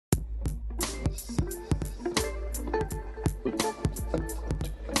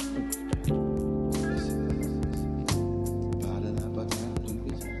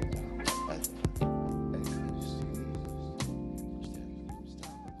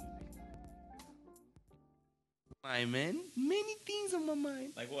My man, many things on my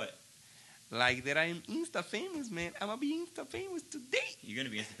mind. Like what? Like that I'm Insta famous, man. I'm gonna be Insta famous today. You're gonna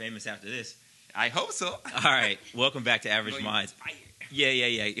be Insta famous after this. I hope so. All right, welcome back to Average Going Minds. fire.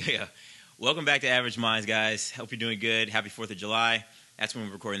 Yeah. Welcome back to Average Minds, guys. Hope you're doing good. Happy 4th of July. That's when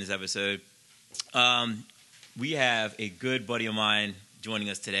we're recording this episode. We have a good buddy of mine joining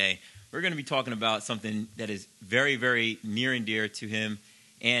us today. We're going to be talking about something that is very, very near and dear to him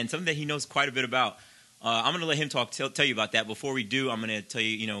and something that he knows quite a bit about. I'm going to let him tell you about that. Before we do, I'm going to tell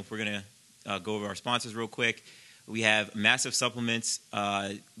you, we're going to go over our sponsors real quick. We have Massive Supplements.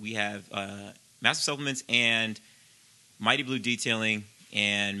 We have Massive Supplements and Mighty Blue Detailing.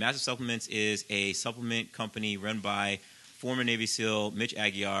 And Massive Supplements is a supplement company run by former Navy SEAL Mitch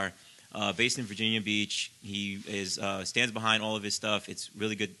Aguiar, based in Virginia Beach. He stands behind all of his stuff. It's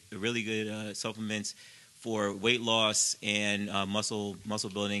really good supplements for weight loss and muscle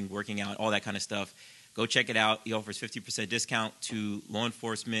building, working out, all that kind of stuff. Go check it out. He offers 50% discount to law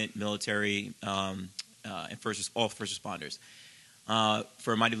enforcement, military, and all first responders.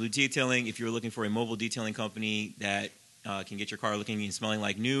 For Mighty Blue Detailing, if you're looking for a mobile detailing company that can get your car looking and smelling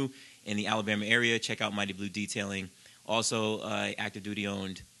like new in the Alabama area, check out Mighty Blue Detailing. Also, active duty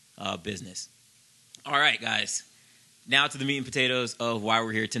owned business. All right, guys. Now to the meat and potatoes of why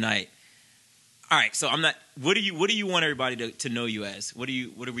we're here tonight. All right, so What do you want everybody to know you as? What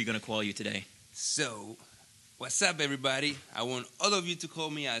are we going to call you today? So, what's up, everybody? I want all of you to call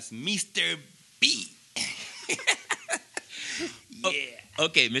me as Mr. B. Yeah.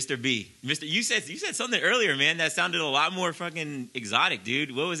 Okay, Mr. B. You said something earlier, man, that sounded a lot more fucking exotic,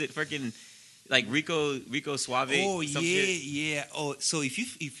 dude. What was it? Fucking like Rico Suave? Oh yeah. Oh, so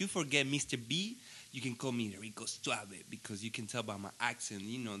if you forget Mr. B, you can call me Rico Suave because you can tell by my accent,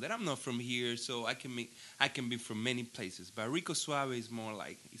 that I'm not from here. So I can be from many places, but Rico Suave is more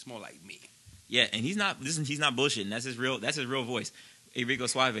like me. Yeah, and he's not bullshitting. That's his real voice. Hey, Rico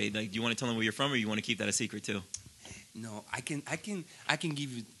Suave, like, do you want to tell him where you're from, or you want to keep that a secret too? No, I can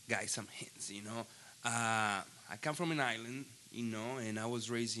give you guys some hints. I come from an island, and I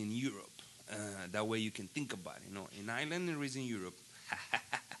was raised in Europe. That way you can think about it. An island and raised in Europe.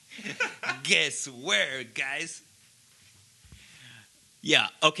 Guess where, guys? Yeah.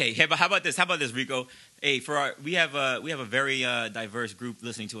 Okay. Hey, but how about this, Rico? Hey, we have a very diverse group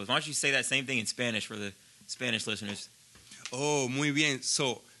listening to us. Why don't you say that same thing in Spanish for the Spanish listeners? Oh, muy bien.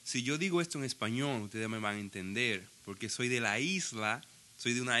 So, si yo digo esto en español, ustedes me van a entender, porque soy de una isla,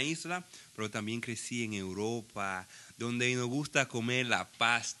 pero también crecí en Europa, donde nos gusta comer la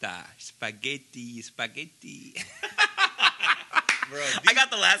pasta, spaghetti. Bro, I got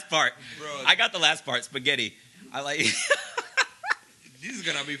the last part. Bro, I got the last part, spaghetti. I like This is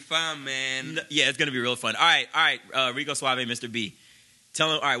gonna be fun, man. Yeah, it's gonna be real fun. All right, Rico Suave, Mr. B. Tell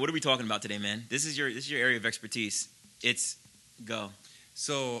him. All right, what are we talking about today, man? This is your area of expertise. It's go.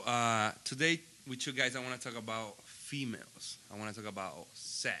 So today with you guys, I want to talk about females. I want to talk about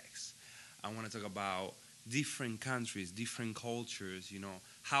sex. I want to talk about different countries, different cultures.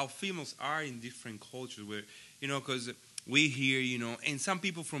 How females are in different cultures. Where because we here, and some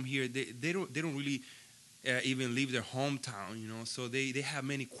people from here, they don't really even leave their hometown. So they have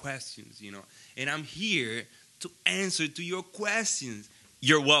many questions. And I'm here to answer to your questions.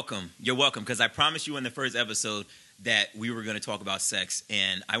 You're welcome, because I promised you in the first episode that we were going to talk about sex,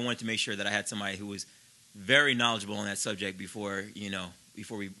 and I wanted to make sure that I had somebody who was very knowledgeable on that subject before we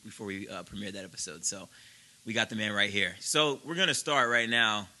premiered that episode. So we got the man right here. So we're going to start right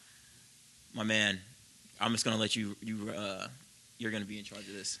now, my man. I'm just going to let you're going to be in charge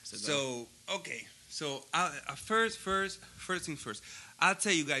of this. So okay. So first thing first, I'll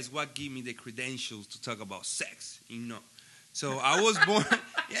tell you guys what gave me the credentials to talk about sex. So I was born.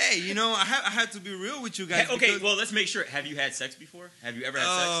 Hey, I had to be real with you guys. Okay, well, let's make sure. Have you had sex before? Have you ever had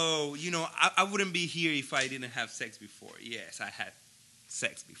sex? Oh, I wouldn't be here if I didn't have sex before. Yes, I had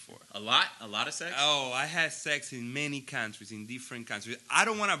sex before. A lot of sex. Oh, I had sex in many countries, in different countries. I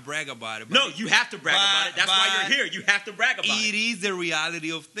don't want to brag about it. No, you have to brag about it. That's why you're here. You have to brag about it. It is the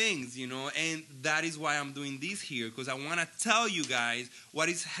reality of things, and that is why I'm doing this here, because I want to tell you guys what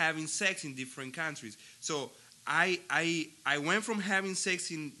is having sex in different countries. So I went from having sex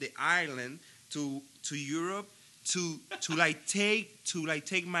in the island to Europe to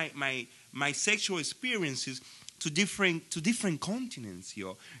take my sexual experiences to different continents,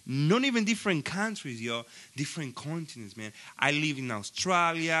 yo. Not even different countries, yo. Different continents, man. I live in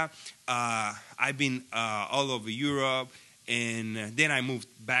Australia. I've been all over Europe, and then I moved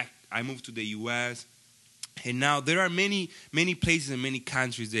back. I moved to the U.S. And now there are many places and many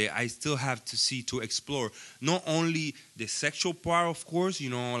countries that I still have to see, to explore. Not only the sexual part, of course, you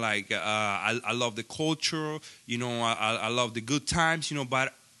know, like I love the culture, you know, I love the good times, you know,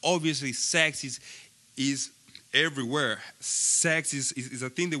 but obviously sex is everywhere. Sex is a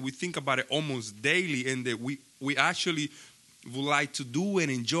thing that we think about it almost daily, and that we actually would like to do and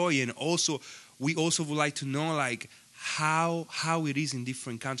enjoy, and also we also would like to know like how it is in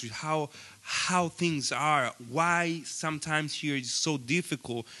different countries, how things are, why sometimes here it's so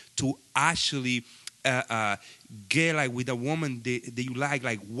difficult to actually get like with a woman that you like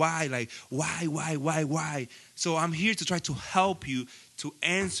why. So I'm here to try to help you to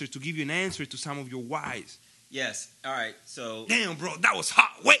give you an answer to some of your whys. Yes. All right. So. Damn, bro, that was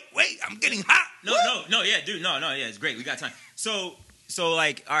hot. Wait, I'm getting hot. No, yeah, dude, no, yeah, it's great. We got time. So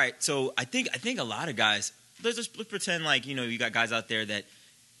like, all right. So I think a lot of guys. Let's pretend like, you know, you got guys out there that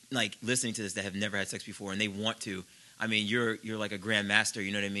like listening to this that have never had sex before and they want to. I mean, you're like a grandmaster.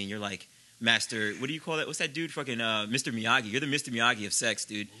 You know what I mean? You're like master. What do you call that? What's that dude? Fucking Mr. Miyagi. You're the Mr. Miyagi of sex,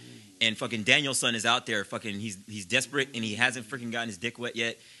 dude. And fucking Daniel-san is out there. Fucking, he's desperate and he hasn't freaking gotten his dick wet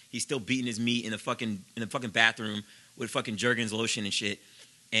yet. He's still beating his meat in the fucking bathroom with fucking Jergens lotion and shit,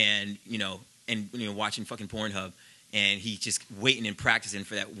 and watching fucking Pornhub, and he's just waiting and practicing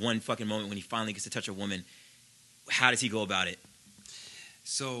for that one fucking moment when he finally gets to touch a woman. How does he go about it?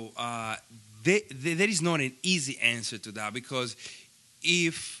 So there is not an easy answer to that, because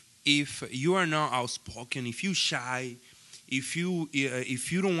if you are not outspoken, if you're shy, if you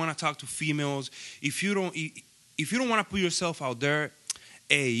don't want to talk to females, if you don't want to put yourself out there,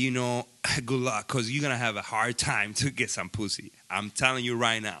 hey, you know, good luck, because you're going to have a hard time to get some pussy. I'm telling you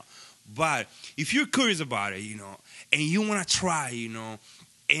right now. But if you're curious about it, you know, and you want to try, you know,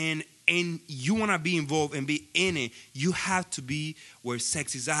 and you want to be involved and be in it, you have to be where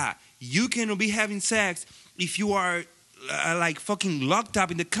sex is at. You cannot be having sex if you are like fucking locked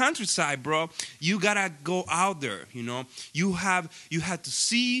up in the countryside, bro. You got to go out there, you know. You have to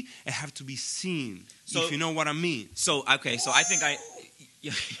see and have to be seen, so, if you know what I mean. So, okay, so I think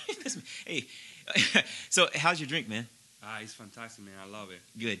hey, so how's your drink, man? It's fantastic, man. I love it.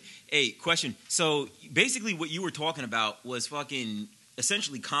 Good. Hey, question. So basically what you were talking about was fucking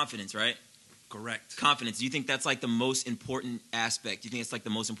essentially confidence, right? Correct. Confidence. Do you think that's like the most important aspect? Do you think it's like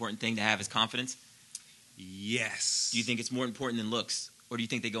the most important thing to have is confidence? Yes. Do you think it's more important than looks? Or do you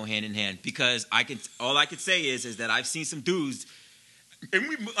think they go hand in hand? Because all I could say is that I've seen some dudes, and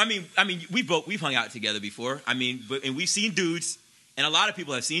we've hung out together before. I mean, and we've seen dudes. And a lot of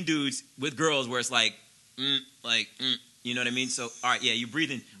people have seen dudes with girls where it's like, you know what I mean? So, all right, yeah, you're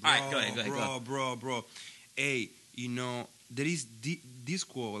breathing. All right, go ahead. Bro. Hey, you know, there is this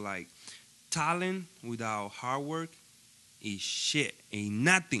quote, like, talent without hard work is shit, ain't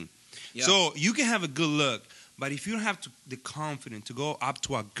nothing. Yeah. So you can have a good look, but if you don't have the confidence to go up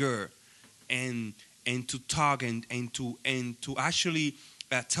to a girl and to talk and to actually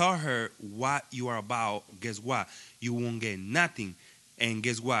tell her what you are about, guess what? You won't get nothing. And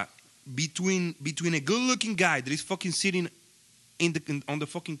guess what? Between a good-looking guy that is fucking sitting on the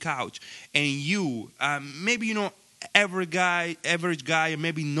fucking couch and you, maybe, you know, average guy,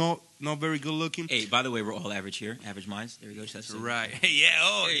 maybe not very good-looking. Hey, by the way, we're all average here. Average minds. There we go. That's right. Yeah.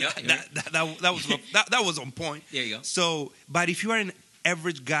 Oh, yeah. That was on point. There you go. So, but if you are an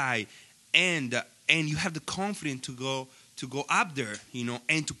average guy and you have the confidence to go up there, you know,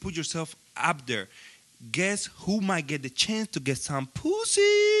 and to put yourself up there, guess who might get the chance to get some pussy?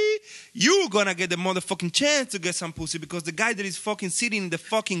 You're gonna get the motherfucking chance to get some pussy, because the guy that is fucking sitting in the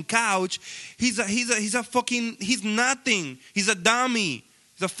fucking couch, he's nothing. He's a dummy.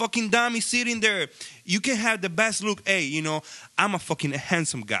 He's a fucking dummy sitting there. You can have the best look. Hey, you know, I'm a fucking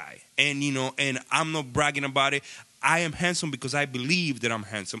handsome guy, and you know, and I'm not bragging about it. I am handsome because I believe that I'm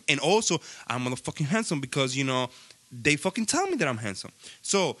handsome, and also I'm motherfucking handsome because, you know, they fucking tell me that I'm handsome.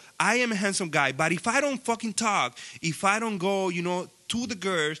 So I am a handsome guy. But if I don't fucking talk, if I don't go, you know, to the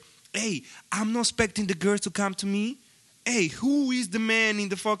girls, hey, I'm not expecting the girls to come to me. Hey, who is the man in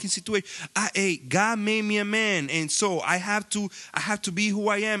the fucking situation? Hey, God made me a man, and so I have to be who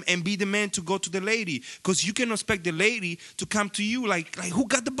I am and be the man to go to the lady. Because you cannot expect the lady to come to you like who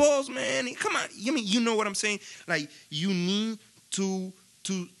got the balls, man? Come on, you know what I'm saying? Like, you need to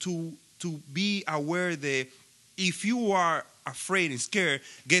be aware that if you are afraid and scared,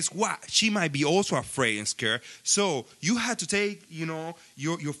 guess what? She might be also afraid and scared. So you have to take, you know,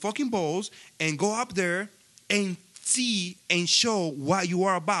 your fucking balls and go up there and see and show what you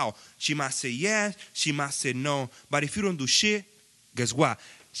are about. She might say yes, she might say no, but if you don't do shit, guess what?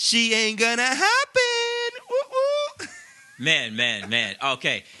 She ain't gonna happen. Woo-woo. Man.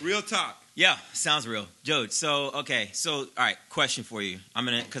 Okay. Real talk. Yeah, sounds real. Joe, all right, question for you.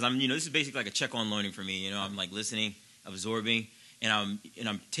 Because this is basically like a check on learning for me. I'm like listening, absorbing, and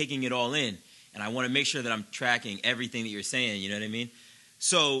I'm taking it all in. And I want to make sure that I'm tracking everything that you're saying, you know what I mean?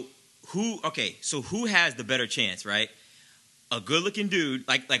 So who has the better chance, right? A good-looking dude,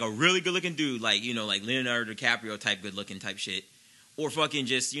 like a really good-looking dude, like Leonardo DiCaprio type good-looking type shit, or fucking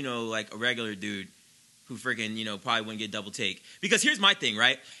just, like a regular dude who freaking, probably wouldn't get double take. Because here's my thing,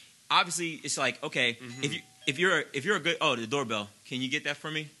 right? Obviously, it's like, okay, if you're a good, the doorbell, can you get that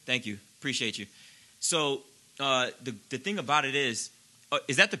for me? Thank you, appreciate you. So the thing about it is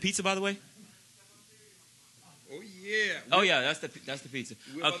that the pizza, by the way? Oh yeah. Oh yeah, that's the pizza.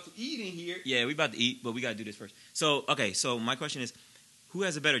 We're about to eat in here. Yeah, we about to eat, but we gotta do this first. So my question is, who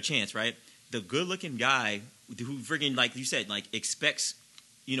has a better chance, right? The good-looking guy who freaking, like you said, like expects,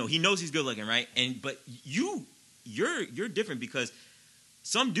 he knows he's good-looking, right? But you're different because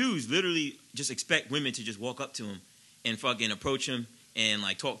some dudes literally just expect women to just walk up to him and fucking approach him and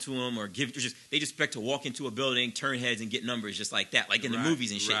like talk to him or they just expect to walk into a building, turn heads, and get numbers just like that, like in the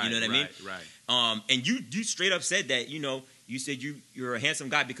movies and shit. You know what I mean? Right. And you straight up said that you said you're a handsome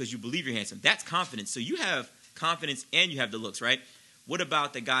guy because you believe you're handsome. That's confidence. So you have confidence and you have the looks, right? What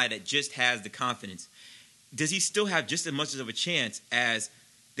about the guy that just has the confidence? Does he still have just as much of a chance as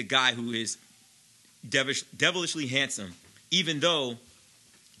the guy who is devilishly handsome, even though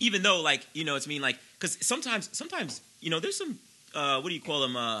like it's mean like because sometimes there's some what do you call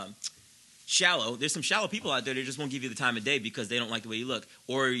them shallow. There's some shallow people out there that just won't give you the time of day because they don't like the way you look,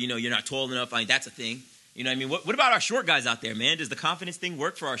 or you're not tall enough. I mean, that's a thing. You know what I mean? What about our short guys out there, man? Does the confidence thing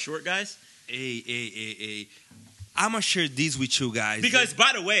work for our short guys? Hey. I'm gonna share this with you guys. Because,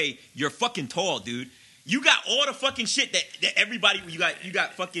 by the way, you're fucking tall, dude. You got all the fucking shit that everybody, you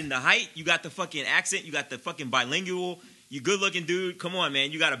got fucking the height, you got the fucking accent, you got the fucking bilingual, you good looking dude. Come on,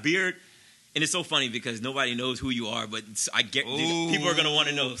 man. You got a beard. And it's so funny because nobody knows who you are, but I get people are gonna want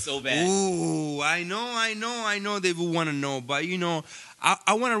to know so bad. Ooh, I know they will want to know, but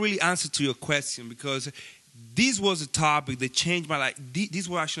I want to really answer to your question because this was a topic that changed my life. This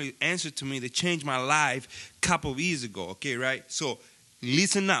was actually an answer to me that changed my life a couple of years ago. Okay, right? So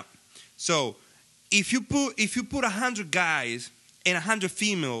listen up. So if you put 100 guys and 100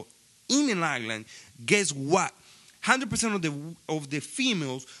 female in an island, guess what? 100% of the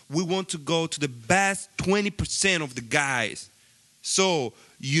females we want to go to the best 20% of the guys. So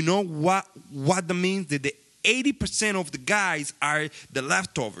you know what that means? That the 80% of the guys are the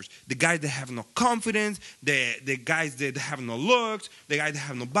leftovers. The guys that have no confidence, the guys that have no looks, the guys that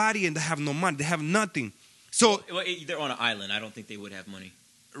have no body and they have no money. They have nothing. So they're on an island. I don't think they would have money.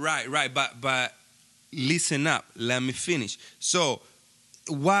 Right. But listen up. Let me finish. So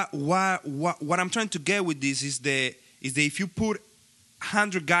what I'm trying to get with this is that if you put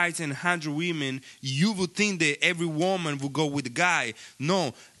 100 guys and 100 women, you would think that every woman would go with the guy.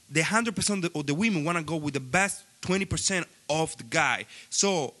 No, the 100% of the women want to go with the best 20% of the guy.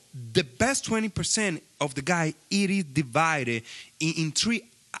 So the best 20% of the guy, it is divided in three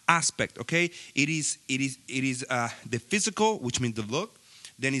aspects. Okay, it is the physical, which means the look.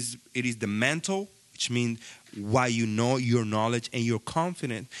 Then it is the mental, which means why you know your knowledge and your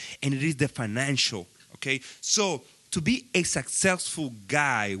confidence, and it is the financial. Okay, so to be a successful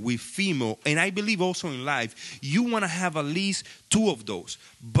guy with female, and I believe also in life, you want to have at least two of those.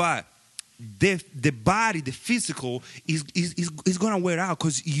 But the body, the physical, is gonna wear out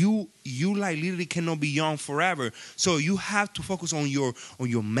because you like literally cannot be young forever. So you have to focus on your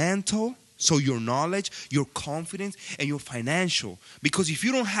mental. So your knowledge, your confidence, and your financial. Because if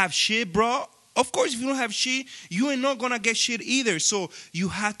you don't have shit, bro, of course, if you don't have shit, you ain't not gonna get shit either. So you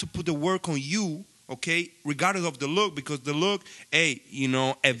have to put the work on you, okay, regardless of the look, because the look,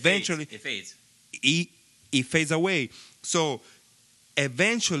 eventually it fades. It fades away. So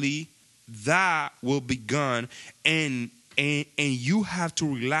eventually that will be gone, and you have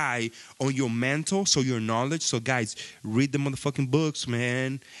to rely on your mental, so your knowledge. So guys, read the motherfucking books,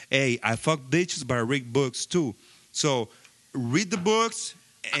 man. Hey, I fuck bitches, but I read books too. So read the books.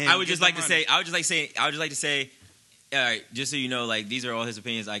 And I would just like to say, all right, just so you know, like these are all his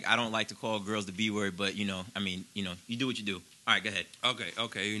opinions. Like I don't like to call girls the B word, but you do what you do. All right, go ahead.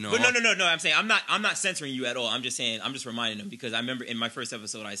 Okay. But no. I'm saying I'm not censoring you at all. I'm just saying I'm just reminding them because I remember in my first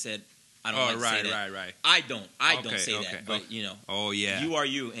episode I said I don't like to say that. Right. I don't Okay, say okay, that, but you know, Oh yeah. you are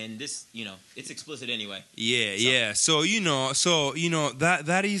you, and this, you know, it's explicit anyway. Yeah. So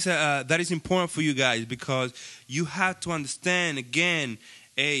that is important for you guys because you have to understand again.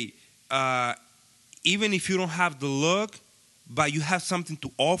 Hey, even if you don't have the look, but you have something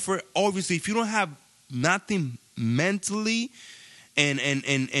to offer. Obviously, if you don't have nothing mentally and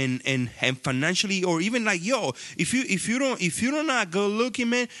financially, or even like if you're not good looking,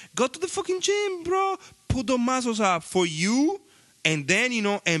 man, go to the fucking gym, bro. Put the muscles up for you. And then,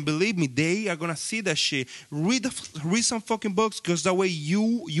 and believe me, they are gonna see that shit. Read some fucking books, because that way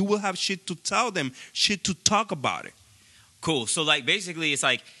you will have shit to tell them, shit to talk about it. Cool. So like basically, it's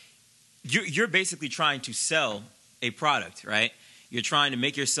like you're basically trying to sell a product, right? You're trying to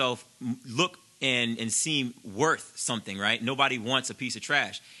make yourself look and seem worth something, right? Nobody wants a piece of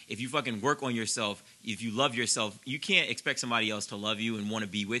trash. If you fucking work on yourself, if you love yourself, you can't expect somebody else to love you and want to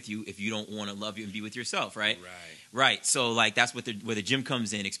be with you if you don't want to love you and be with yourself, right? Right. So like that's where the gym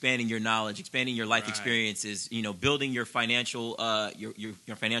comes in, expanding your knowledge, expanding your life experiences, building your financial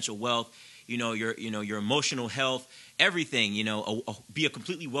your financial wealth, your emotional health, everything, be a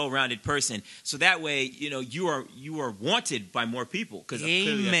completely well-rounded person. So that way, you are wanted by more people.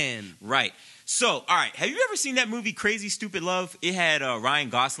 Amen. Right. So, all right. Have you ever seen that movie Crazy Stupid Love? It had Ryan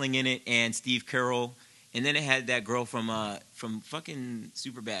Gosling in it and Steve Carell, and then it had that girl from fucking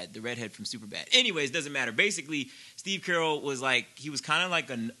Superbad, the redhead from Superbad. Anyways, doesn't matter. Basically, Steve Carell was he was kind of like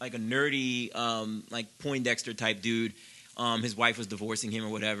a nerdy like Poindexter type dude. His wife was divorcing him or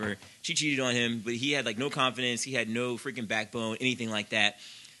whatever. She cheated on him, but he had no confidence. He had no freaking backbone, anything like that.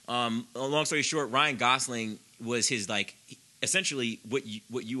 Long story short, Ryan Gosling was his essentially what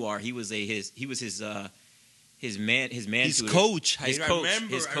you are. He was his man. His coach. His I coach.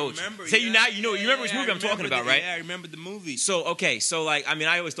 remember, his coach. I remember, You remember which movie I'm talking about, right? Yeah, I remember the movie. So I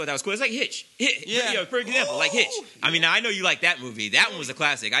always thought that was cool. It's like Hitch. Yeah, for example, like Hitch. I know you like that movie. That one was a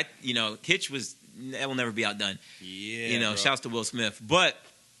classic. Hitch was. That will never be outdone. Yeah, shouts to Will Smith. But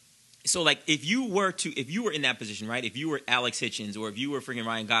so if you were in that position, right? If you were Alex Hitchens or if you were freaking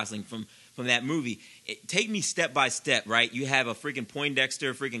Ryan Gosling from that movie, take me step by step, right? You have a freaking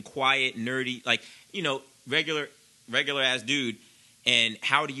Poindexter, freaking quiet, nerdy, regular ass dude, and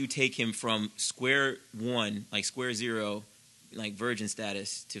how do you take him from square one, square zero, virgin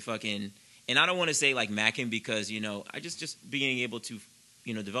status to fucking, and I don't want to say macking because I just being able to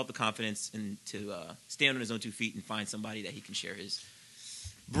develop the confidence and to stand on his own 2 feet and find somebody that he can share his.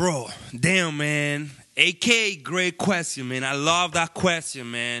 Bro, damn, man. AK, great question, man. I love that question,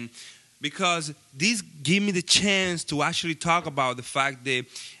 man. Because this give me the chance to actually talk about the fact that,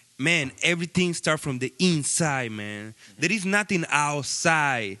 man, everything starts from the inside, man. There is nothing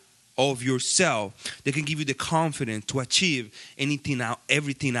outside of yourself that can give you the confidence to achieve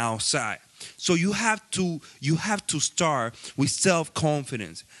everything outside. So you have to start with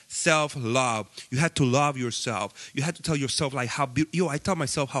self-confidence, self-love. You have to love yourself. You have to tell yourself I tell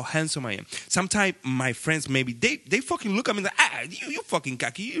myself how handsome I am. Sometimes my friends maybe they fucking look at me you fucking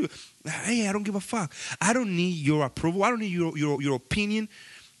cocky. Hey, I don't give a fuck. I don't need your approval. I don't need your opinion.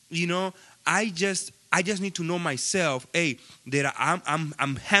 I just need to know myself, that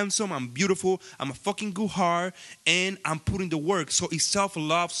I'm handsome, I'm beautiful, I'm a fucking good heart, and I'm putting the work. So it's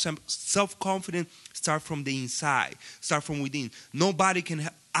self-love, self-confidence, start from the inside, start from within. Nobody can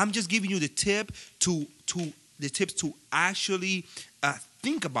I'm just giving you the tips to actually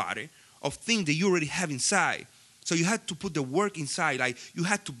think about it, of things that you already have inside. So you had to put the work inside, you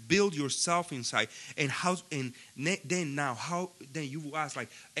had to build yourself inside, and then you will ask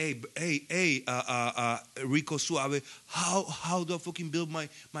hey, Rico Suave, how do I fucking build my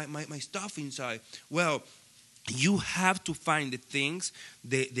stuff inside? Well, you have to find the things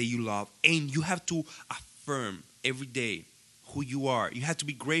that you love, and you have to affirm every day who you are. You have to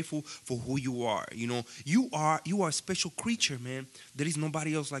be grateful for who you are. You are a special creature, man. There is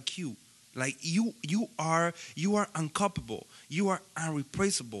nobody else like you. You are uncoupable. You are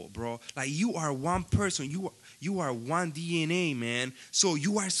irreplaceable, bro. You are one person. You are one DNA, man. So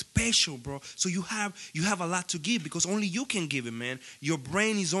you are special, bro. So you have a lot to give because only you can give it, man. Your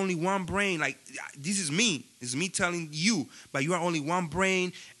brain is only one brain. This is me. It's me telling you, but you are only one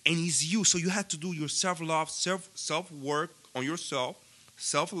brain, and it's you. So you have to do your self-love, self-work on yourself,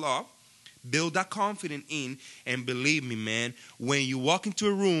 self-love. Build that confidence in, and believe me, man, when you walk into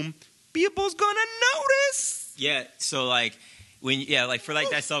a room, people's gonna notice. Yeah, so for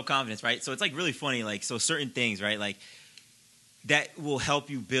that self-confidence, right? So it's really funny, so certain things, right? That will help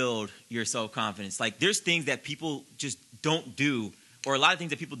you build your self-confidence. There's things that people just don't do, or a lot of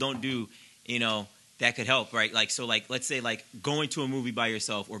things that people don't do, that could help, right? Like, so, like, let's say, like, going to a movie by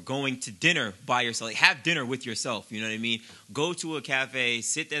yourself or going to dinner by yourself. Like, have dinner with yourself, you know what I mean? Go to a cafe,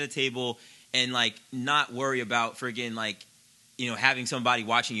 sit at a table, and, like, not worry about friggin', like, you know, having somebody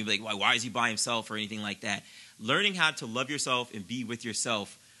watching you, like, why is he by himself or anything like that. Learning how to love yourself and be with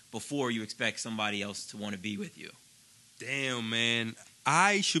yourself before you expect somebody else to want to be with you. Damn, man.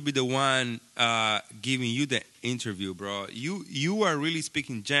 I should be the one giving you the interview, bro. You are really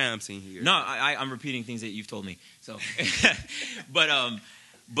speaking gems in here. No, I'm repeating things that you've told me. So, but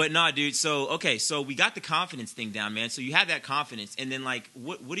nah, dude. So okay, so we got the confidence thing down, man. So you have that confidence, and then like,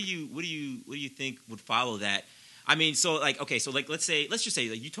 what do you think would follow that? I mean, so like, okay, so like, let's just say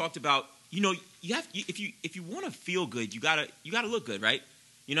like you talked about, you know, if you want to feel good, you gotta look good, right?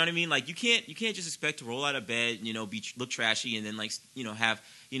 You know what I mean? Like you can't just expect to roll out of bed, you know, look trashy, and then like, you know, have,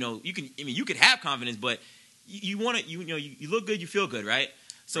 you know, you could have confidence, but you want to, you know, you look good, you feel good, right?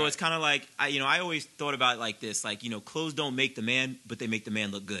 So It's kind of like I always thought about it like this, like, you know, clothes don't make the man, but they make the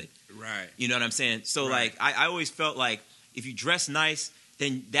man look good. Right. You know what I'm saying? So like I always felt like if you dress nice,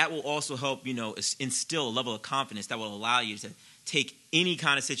 then that will also help, you know, instill a level of confidence that will allow you to take any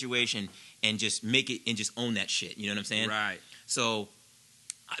kind of situation and just make it and just own that shit. You know what I'm saying? Right. So,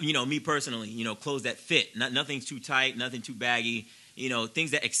 you know, me personally, you know, clothes that fit, nothing's too tight, nothing too baggy, you know,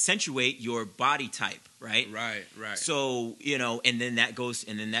 things that accentuate your body type, right? Right. So, you know, and then that goes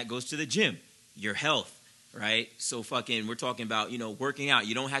to the gym, your health, right? So we're talking about, you know, working out.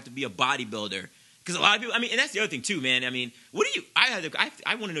 You don't have to be a bodybuilder. Because a lot of people, I mean, and that's the other thing too, man. I mean,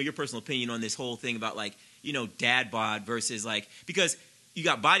 I want to know your personal opinion on this whole thing about like, you know, dad bod versus like, because you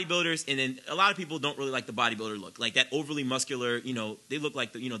got bodybuilders, and then a lot of people don't really like the bodybuilder look, like that overly muscular. You know, they look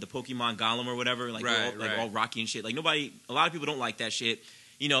like the Pokemon Golem or whatever, like all rocky and shit. Like a lot of people don't like that shit.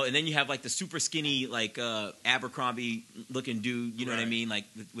 You know, and then you have like the super skinny, like Abercrombie looking dude. You know what I mean? Like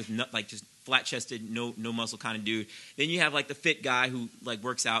with like just flat chested, no muscle kind of dude. Then you have like the fit guy who like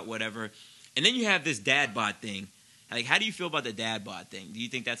works out, whatever. And then you have this dad bod thing. Like, how do you feel about the dad bod thing? Do you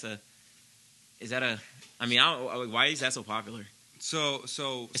think why is that so popular? So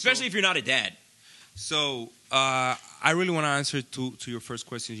especially if you're not a dad. So I really want to answer to your first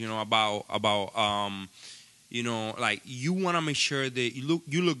question. You know, about you know, like you want to make sure that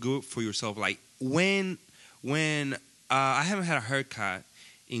you look good for yourself. Like when I haven't had a haircut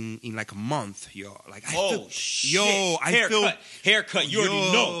in like a month, yo. Like haircut. You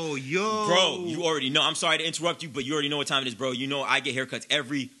already know, yo, bro. You already know. I'm sorry to interrupt you, but you already know what time it is, bro. You know I get haircuts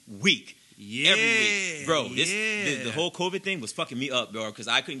every week. Yeah, every week, bro. The whole COVID thing was fucking me up, bro, because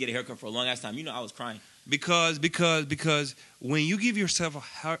I couldn't get a haircut for a long ass time. You know, I was crying. Because when you give yourself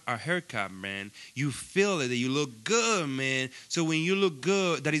a haircut, man, you feel it, that you look good, man. So when you look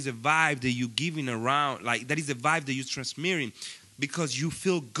good, that is a vibe that you're giving around. Like, that is the vibe that you're transmitting. Because you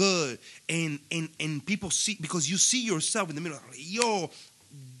feel good, and people see, because you see yourself in the middle. Like, yo,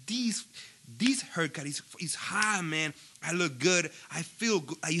 this haircut is high, man. I look good. I feel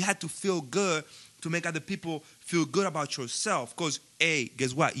good. You had to feel good to make other people feel good about yourself. Because, hey,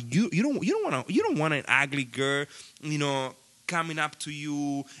 guess what? You don't want an ugly girl, you know, coming up to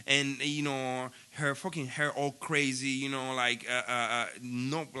you and, you know, her fucking hair all crazy, you know, like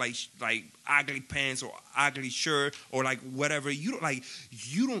no, like ugly pants or ugly shirt or like whatever. You don't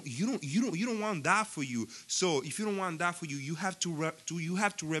want that for you. So if you don't want that for you, you have to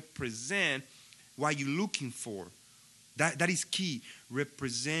represent what you're looking for. That is key.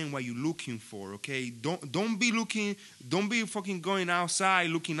 Represent what you're looking for, okay? Don't be fucking going outside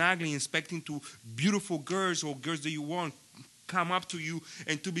looking ugly and expecting to beautiful girls or girls that you want come up to you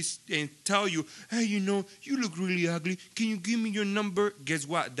and tell you, hey, you know, you look really ugly. Can you give me your number? Guess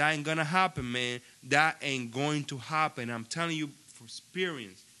what? That ain't gonna happen, man. That ain't going to happen. I'm telling you from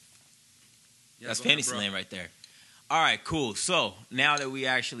experience. Yeah, that's fantasy land right there. All right, cool. So now that we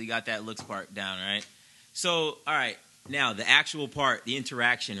actually got that looks part down, right? So, all right, now the actual part, the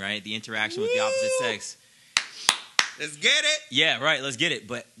interaction, right? The interaction with the opposite sex. Let's get it. Yeah, right. Let's get it.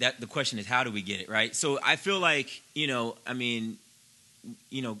 But the question is, how do we get it, right? So I feel like, you know, I mean,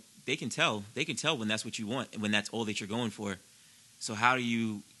 you know, they can tell when that's what you want and when that's all that you're going for. So how do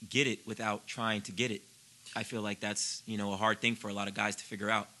you get it without trying to get it? I feel like that's, you know, a hard thing for a lot of guys to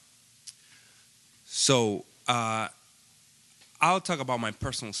figure out. So I'll talk about my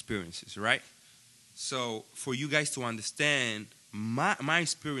personal experiences, right? So for you guys to understand my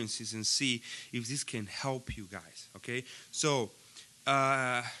experiences and see if this can help you guys, okay? So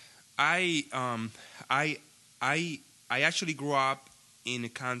I actually grew up in a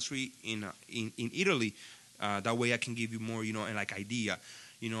country in Italy. That way I can give you more, you know, and like idea,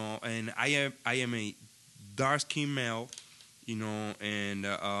 you know. And I am a dark skinned male, you know, and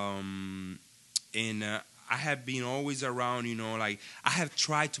and I have been always around, like I have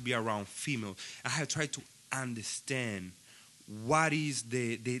tried to be around females. I have tried to understand what is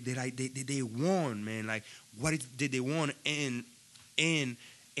they want, man. Like what is they want, and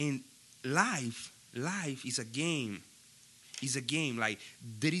life is a game. It's a game. Like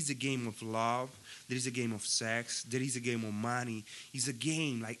there is a game of love. There is a game of sex. There is a game of money. It's a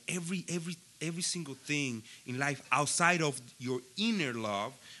game. Like every single thing in life outside of your inner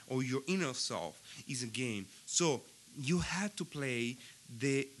love or your inner self is a game. So you have to play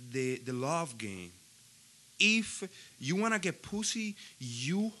the love game. If you wanna get pussy,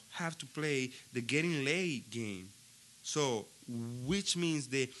 you have to play the getting laid game. So which means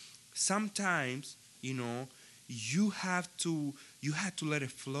that sometimes, you have to let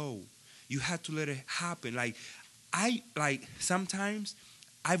it flow. You have to let it happen. Like sometimes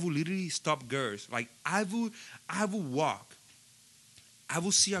I will literally stop girls. Like I will walk. I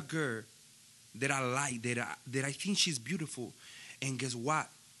will see a girl that I like, that I think she's beautiful, and guess what?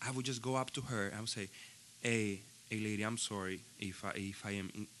 I would just go up to her and I would say, "Hey, lady, I'm sorry if I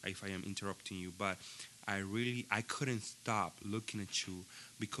am interrupting you, but I couldn't stop looking at you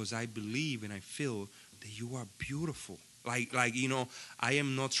because I believe and I feel that you are beautiful. Like I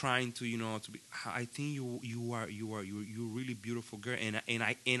am not trying to to be. I think you're really beautiful girl, and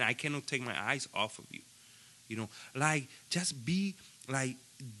I cannot take my eyes off of you. Like just be like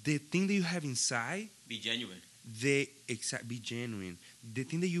the thing that you have inside. Be genuine. Be genuine. The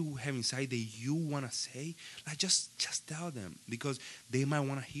thing that you have inside that you wanna say, like just tell them because they might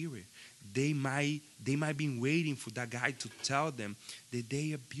wanna hear it. They might be waiting for that guy to tell them that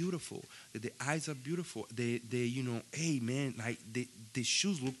they are beautiful, that the eyes are beautiful. Hey man, like the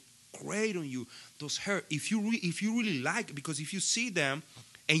shoes look great on you. Those hair, if you really like, because if you see them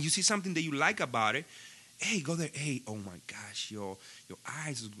and you see something that you like about it, hey, go there. Hey, oh my gosh, your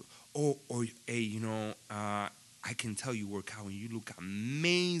eyes, or hey, I can tell you work out and you look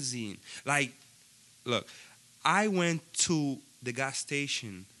amazing. Like, look, I went to the gas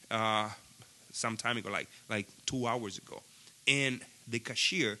station some time ago, like 2 hours ago, and the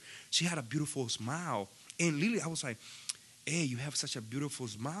cashier, she had a beautiful smile, and literally I was like, "Hey, you have such a beautiful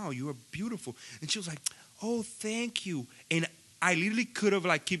smile. You are beautiful." And she was like, "Oh, thank you." And I literally could have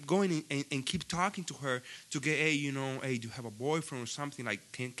like keep going and keep talking to her to get, hey, hey, do you have a boyfriend or something? Like,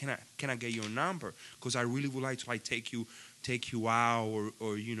 can I get your number? Because I really would like to like take you out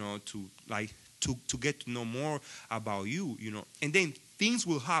or to like to get to know more about you, And then things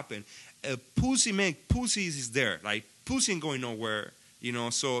will happen. Pussy is there. Like pussy ain't going nowhere,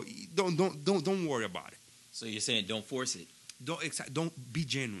 So don't worry about it. So you're saying don't force it. Don't be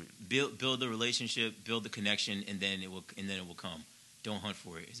genuine. Build the relationship, build the connection, and then it will come. Don't hunt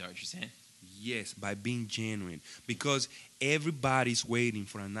for it. Is that what you're saying? Yes, by being genuine, because everybody's waiting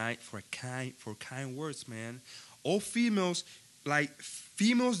for kind words, man. All females, like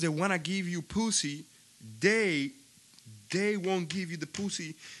females that wanna give you pussy, they won't give you the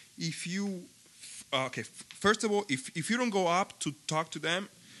pussy if you. Okay, first of all, if you don't go up to talk to them,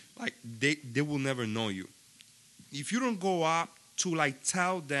 like they will never know you. If you don't go up to like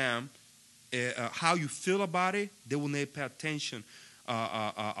tell them how you feel about it, they will never pay attention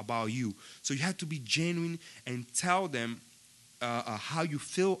about you. So you have to be genuine and tell them how you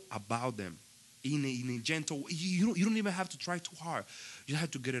feel about them in a gentle way. You don't even have to try too hard. You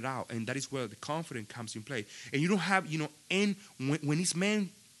have to get it out, and that is where the confidence comes in play. And you don't have and when it's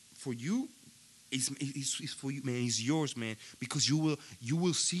meant for you, it's for you, man. It's yours, man. Because you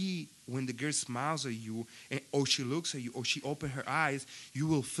will see when the girl smiles at you, or she looks at you, or she opens her eyes, you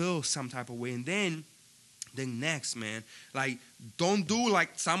will feel some type of way. And then next, man, like don't do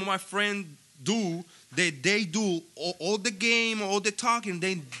like some of my friends do. They do all the game, all the talking.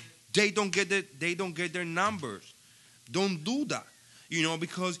 They don't get their numbers. Don't do that.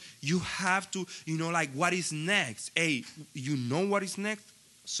 Because you have to, like what is next? Hey, you know what is next?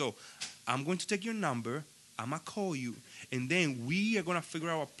 So I'm going to take your number. I'm going to call you. And then we are going to figure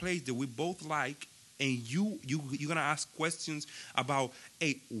out a place that we both like. And you're going to ask questions about,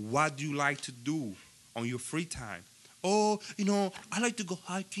 hey, what do you like to do on your free time? Oh, I like to go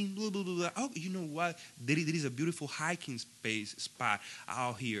hiking. Blah, blah, blah, blah. Oh, you know what? There is a beautiful hiking spot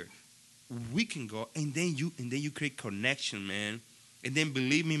out here. We can go. And then you create connection, man. And then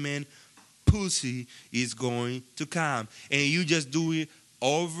believe me, man, pussy is going to come. And you just do it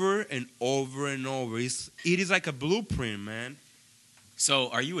over and over and over. It is like a blueprint, man. So,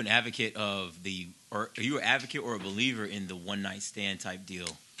 are you an advocate or are you an advocate or a believer in the one night stand type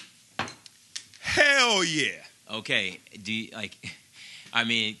deal? Hell yeah. Okay. Do you, like? I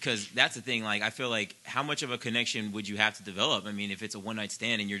mean, because that's the thing. Like, I feel like how much of a connection would you have to develop? I mean, if it's a one night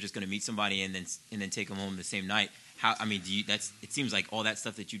stand and you're just going to meet somebody and then take them home the same night, how? I mean, it seems like all that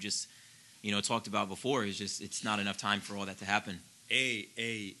stuff that you just talked about before is just it's not enough time for all that to happen.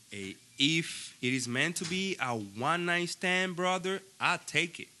 Hey. If it is meant to be a one night stand, brother, I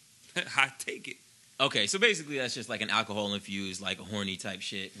take it. I take it. Okay, so basically that's just like an alcohol infused, like a horny type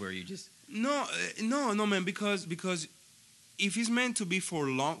shit where you just No, man. Because if it's meant to be for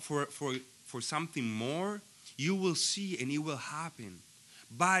something more, you will see and it will happen.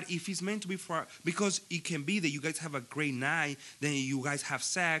 But if it's meant to be because it can be that you guys have a great night, then you guys have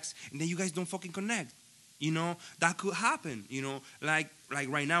sex, and then you guys don't fucking connect. That could happen. Like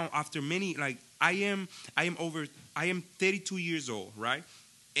right now, after many, like I am 32 years old, right?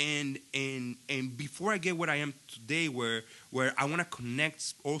 And before I get what I am today, where I want to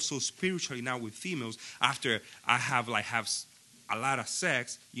connect also spiritually now with females, after I have a lot of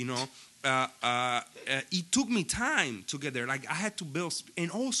sex, it took me time to get there. Like I had to build,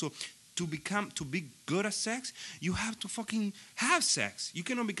 and also to be good at sex, you have to fucking have sex. You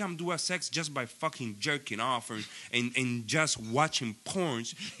cannot do a sex just by fucking jerking off and just watching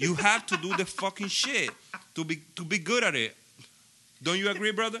porns. You have to do the fucking shit to be good at it. Don't you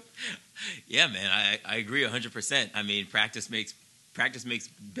agree, brother? Yeah, man, I agree 100%. I mean, practice makes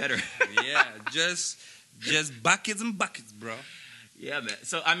better. Yeah, just buckets and buckets, bro. Yeah, man.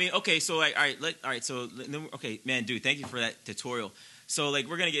 So I mean, okay, so like, all right, so okay, man, dude, thank you for that tutorial. So like,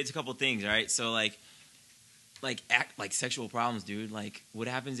 we're gonna get into a couple things, all right? So like sexual problems, dude. Like, what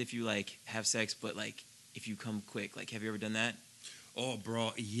happens if you like have sex, but like if you come quick? Like, have you ever done that? Oh,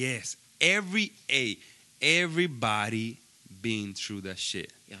 bro, yes. Everybody been through that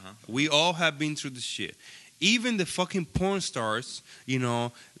shit. Uh-huh. We all have been through the shit. Even the fucking porn stars,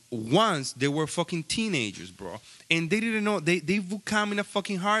 once they were fucking teenagers, bro. And they didn't know. They would come in a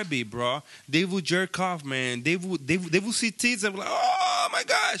fucking heartbeat, bro. They would jerk off, man. They would see tits and be like, oh my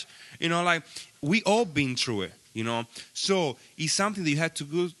gosh. Like we all been through it, So it's something that you had to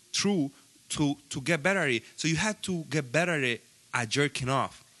go through to get better at it. So you had to get better at it at jerking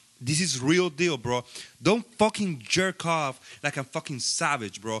off. This is real deal, bro. Don't fucking jerk off like a fucking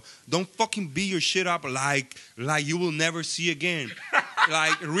savage, bro. Don't fucking beat your shit up like you will never see again.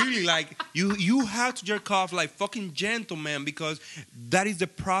 Like, really, like, you have to jerk off like fucking gentle, man, because that is the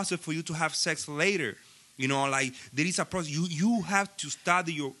process for you to have sex later. Like, there is a process. You have to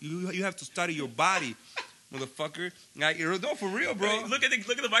study you have to study your body. Motherfucker, like, no, for real, bro. Hey, look at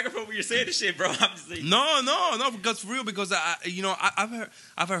the microphone when you're saying this shit, bro. I'm just like, no, because for real, because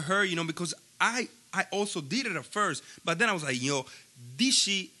I've heard, because I also did it at first, but then I was like, this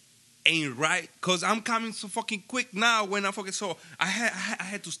shit ain't right, because I'm coming so fucking quick now when I fucking, so I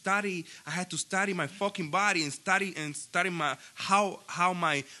had to study my fucking body and study my how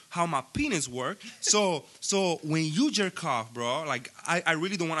my penis work. So when you jerk off, bro, like I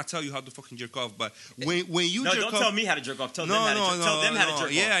really don't want to tell you how to fucking jerk off, but when you jerk off, don't tell me how to jerk off. Tell them how to jerk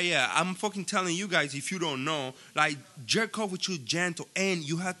off. Yeah, I'm fucking telling you guys, if you don't know, like, jerk off with you gentle, and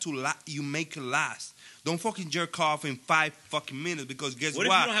you have to you make it last. Don't fucking jerk off in 5 fucking minutes, because guess what?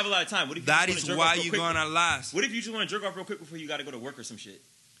 What if you don't have a lot of time? What if you that just is why you're gonna last. What if you just want to jerk off real quick before you got to go to work or some shit?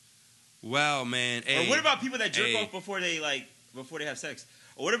 Well, man. Or what about people that jerk off before they have sex?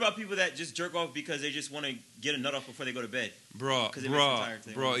 Or what about people that just jerk off because they just want to get a nut off before they go to bed? Bro,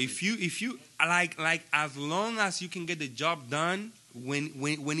 if you like as long as you can get the job done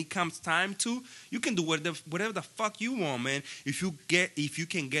when it comes time to, you can do whatever the fuck you want, man. If you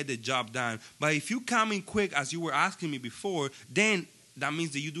can get the job done. But if you come in quick, as you were asking me before, then that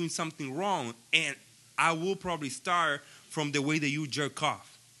means that you're doing something wrong, and I will probably start from the way that you jerk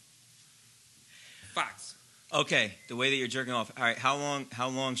off. Facts. Okay, the way that you're jerking off. All right, how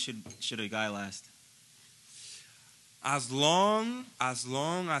long should a guy last? As long as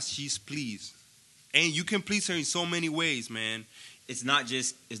she's pleased, and you can please her in so many ways, man. It's not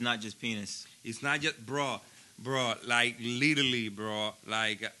just penis. It's not just bro. Like, literally, bro.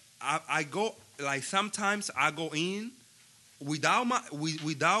 Like, I go, like, sometimes I go in without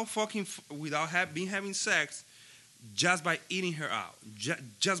having sex, just by eating her out,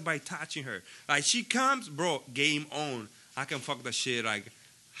 just by touching her. Like, she comes, bro, game on. I can fuck the shit like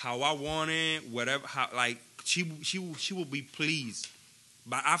how I want it, whatever. How, like, she will be pleased.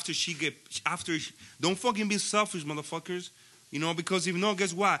 But don't fucking be selfish, motherfuckers. Because if not,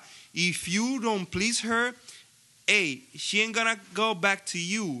 guess what? If you don't please her, she ain't gonna go back to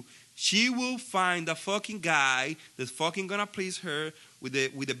you. She will find a fucking guy that's fucking gonna please her with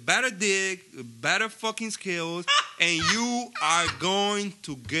a better dick, better fucking skills, and you are going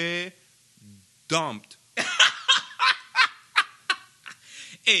to get dumped.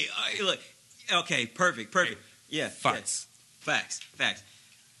 Hey, look. Okay, perfect. Yeah, Facts. yeah. Facts.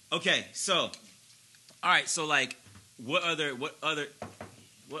 Okay, so, all right. So, like, what other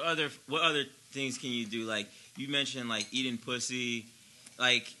things can you do? Like, you mentioned like eating pussy,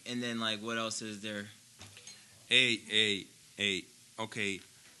 like, and then like, what else is there? Hey. Okay.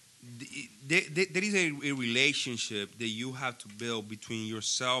 There is a relationship that you have to build between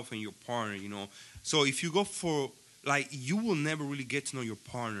yourself and your partner. So if you go for like, you will never really get to know your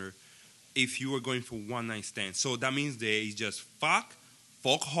partner if you are going for one night stand. So that means that it's just fuck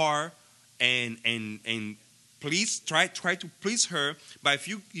hard, and please try to please her. But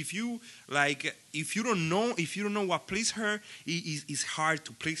if you don't know what please her, it's hard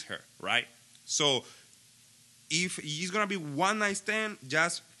to please her, right? So if it's gonna be one night stand,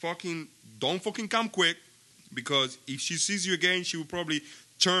 just don't fucking come quick, because if she sees you again, she will probably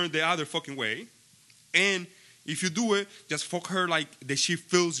turn the other fucking way. And if you do it, just fuck her like that she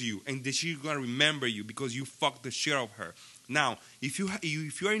feels you and that she's gonna remember you because you fucked the shit out of her. Now, if you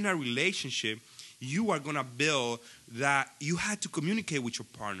are in a relationship, you are gonna build that. You had to communicate with your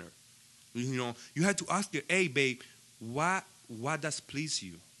partner. You had to ask her, hey babe, what does please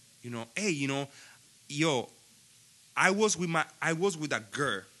you? Hey, yo, I was with a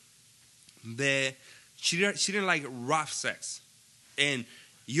girl that she didn't like rough sex, and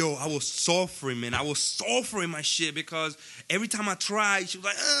yo, I was suffering, man. I was suffering my shit because every time I tried, she was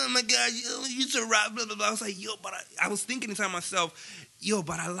like, oh my God, you're so rough, blah, blah, blah. I was like, yo, but I was thinking inside myself, yo,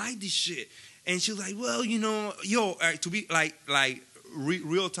 but I like this shit. And she was like, well, to be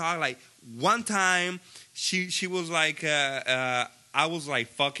real talk, like one time she was like, I was like,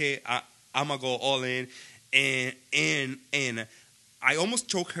 fuck it, I'm gonna go all in. And I almost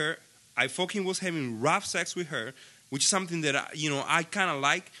choked her. I fucking was having rough sex with her, which is something that I kind of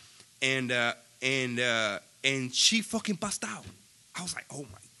like, and she fucking passed out. I was like, oh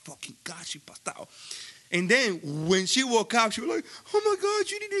my fucking God, she passed out. And then when she woke up, she was like, oh my God,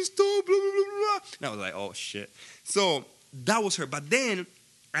 you need to stop, blah blah blah blah. And I was like, oh shit. So that was her. But then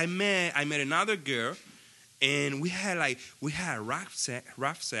I met another girl, and we had rough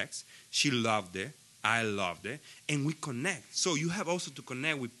sex. She loved it. I loved it, and we connect. So you have also to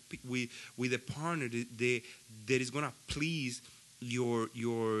connect with a partner that is gonna please your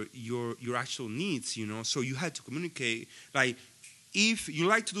actual needs. So you had to communicate. Like, if you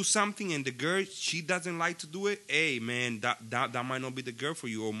like to do something and the girl, she doesn't like to do it, hey man, that might not be the girl for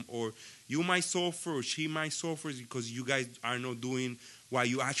you, or you might suffer, or she might suffer because you guys are not doing what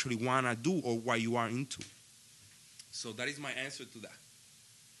you actually wanna do or what you are into. So that is my answer to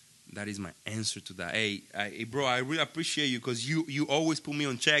that. Hey, bro, I really appreciate you because you always put me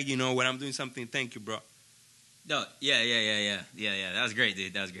on check, when I'm doing something. Thank you, bro. No, yeah. That was great,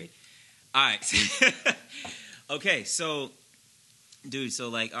 dude. That was great. All right. Okay, so, dude,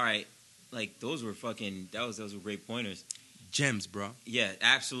 all right, like those were great pointers. Gems, bro. Yeah,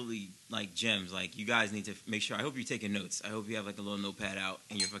 absolutely, like gems. Like, you guys need to make sure. I hope you're taking notes. I hope you have like a little notepad out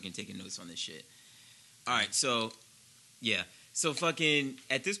and you're fucking taking notes on this shit. All right, so yeah. So fucking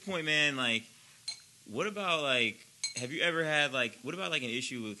at this point, man, like, what about like, have you ever had like, what about like an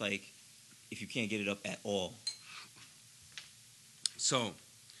issue with like, if you can't get it up at all? So,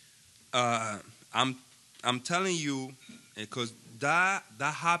 I'm telling you, because that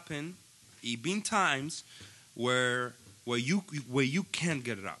happened. It been times where you can't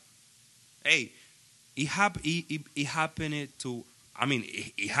get it up. Hey, it happened to. I mean,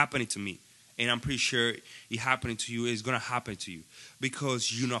 it happened to me. And I'm pretty sure it happening to you. It's going to happen to you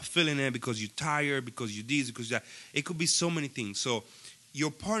because you're not feeling it, because you're tired, because you this, because that. It could be so many things. So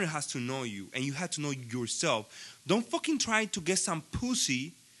your partner has to know you, and you have to know yourself. Don't fucking try to get some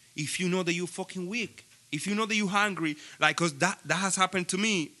pussy if you know that you're fucking weak. If you know that you're hungry, like, because that has happened to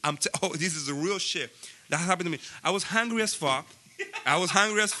me. This is a real shit. That happened to me. I was hungry as fuck. Like, I was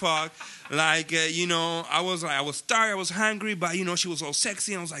tired, I was hungry, but, she was all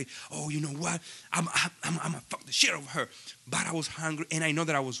sexy, and I was like, oh, you know what? I'm gonna fuck the shit out of her. But I was hungry, and I know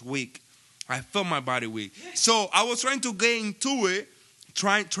that I was weak. I felt my body weak. So I was trying to get into it,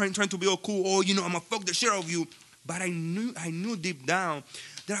 trying to be all cool. Oh, I'm gonna fuck the shit out of you. But I knew deep down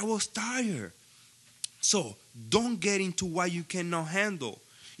that I was tired. So don't get into what you cannot handle.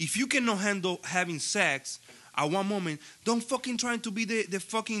 If you cannot handle having sex, at one moment, don't fucking try to be the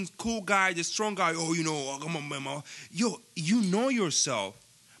fucking cool guy, the strong guy. Oh, come on, man. Yo, you know yourself.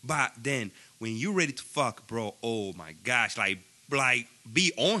 But then, when you're ready to fuck, bro, oh my gosh, like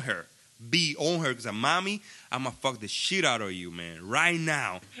be on her. Be on her. Because, mommy, I'm going to fuck the shit out of you, man, right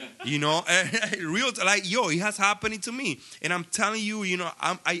now. Real, like, yo, it has happened to me. And I'm telling you,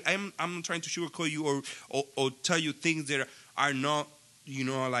 I'm trying to sugarcoat you or tell you things that are not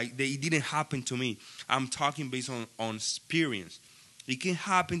like it didn't happen to me. I'm talking based on experience. It can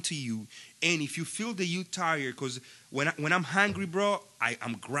happen to you, and if you feel that you tired, because when I'm hungry, bro,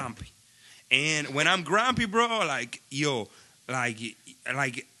 I'm grumpy, and when I'm grumpy, bro, like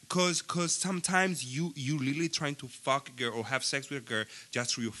cause sometimes you literally trying to fuck a girl or have sex with a girl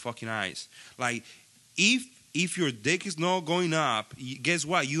just through your fucking eyes. Like if your dick is not going up, guess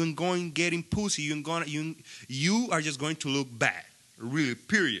what? You ain't going getting pussy. You are just going to look bad. Really,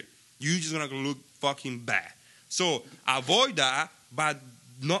 period. You just gonna look fucking bad. So avoid that, but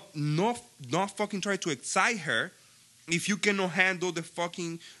not fucking try to excite her if you cannot handle the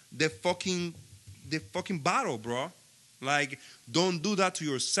fucking battle, bro. Like, don't do that to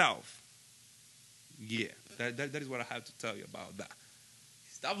yourself. Yeah, that is what I have to tell you about that.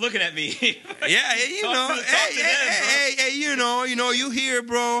 Stop looking at me. Yeah, you know, hey, you know, you here,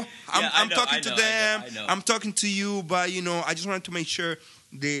 bro. I'm talking to them. I know. I'm talking to you, but I just wanted to make sure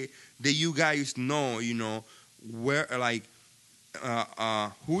that you guys know, where, like,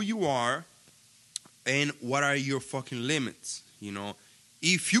 who you are and what are your fucking limits.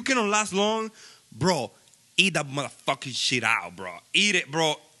 If you cannot last long, bro, eat that motherfucking shit out, bro. Eat it,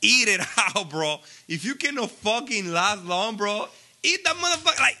 bro. Eat it out, bro. If you cannot fucking last long, bro, eat that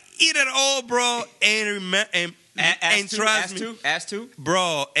motherfucker. Like, eat it all, bro. And remember, and trust me, ass too,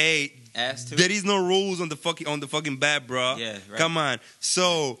 bro. Hey, ass too. There is no rules on the fucking bed, bro. Yeah, right. Come on.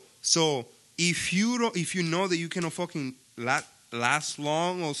 So if you know that you cannot fucking last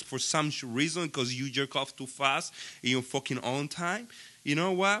long, or for some reason because you jerk off too fast in your fucking own time, you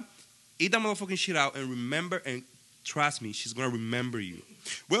know what? Eat that motherfucking shit out and remember, and trust me, she's gonna remember you.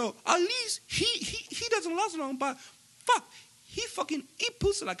 Well, at least he doesn't last long, but fuck, he fucking eat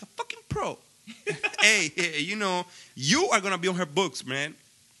pussy like a fucking pro. Hey, you are gonna be on her books, man.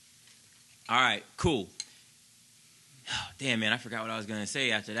 All right, cool. Damn, man, I forgot what I was gonna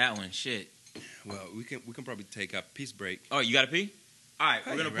say after that one. Shit. Well, we can probably take a peace break. Oh, you gotta pee? All right,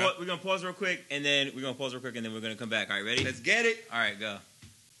 Hey, we're gonna pause real quick, and then we're gonna come back. All right, ready? Let's get it. All right, go.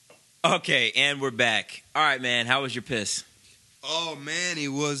 Okay, and we're back. All right, man, how was your piss? Oh man, it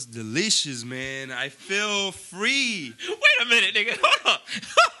was delicious, man. I feel free. Wait a minute, nigga. Hold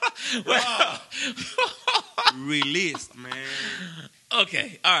on. Released, man.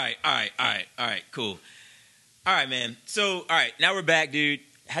 Okay. All right. Cool. All right, man. So, all right, now we're back, dude.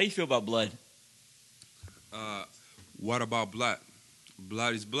 How do you feel about blood? What about blood?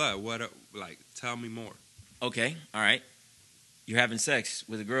 Blood is blood. Tell me more. Okay. All right. You're having sex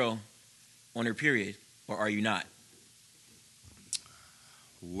with a girl on her period, or are you not?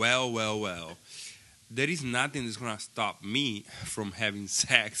 Well. There is nothing that's gonna stop me from having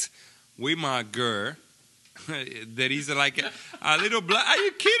sex with my girl. There is like a little blood. Are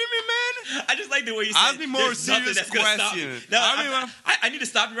you kidding me, man? I just like the way you said. Ask me more serious question. No, I need to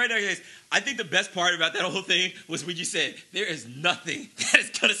stop you right now, guys. I think the best part about that whole thing was when you said there is nothing that is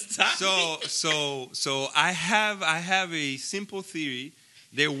gonna stop me. So I have a simple theory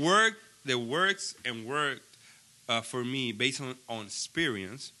that works for me based on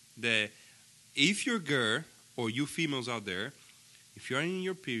experience. That if your girl or you females out there, if you're in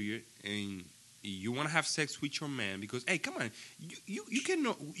your period and you want to have sex with your man, because hey, come on, you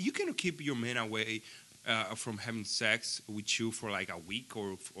cannot keep your man away from having sex with you for like a week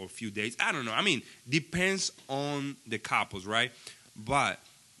or a few days. I don't know. I mean, depends on the couples, right? But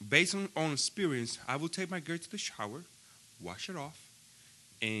based on experience, I will take my girl to the shower, wash it off,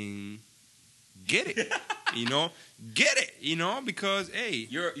 and get it. Get it. Because hey,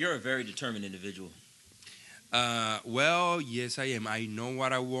 You're a very determined individual. Well, yes, I am. I know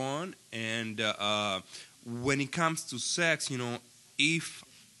what I want, and when it comes to sex, if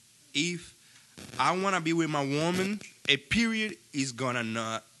I want to be with my woman, a period is going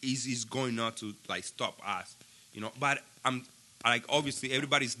not to like stop us, But I'm like, obviously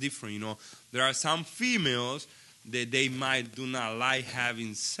everybody's different, There are some females that they might do not like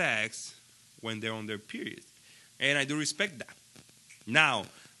having sex when they're on their period, and I do respect that. Now,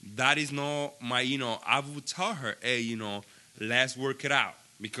 that is not my, I would tell her, hey, let's work it out,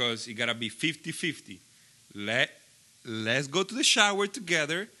 because it got to be 50-50. Let's go to the shower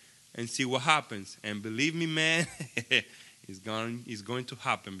together and see what happens. And believe me, man, it's going to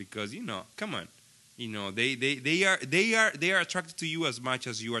happen, because, come on. They are attracted to you as much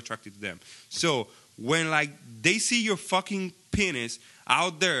as you are attracted to them. So when like they see your fucking penis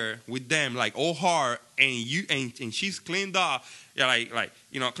out there with them, like all hard, and she's cleaned up,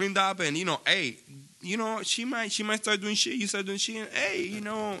 cleaned up, and hey, she might start doing shit, you start doing shit, and hey,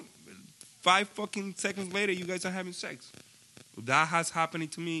 5 fucking seconds later, you guys are having sex. That has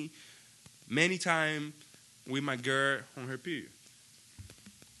happened to me many times with my girl on her period.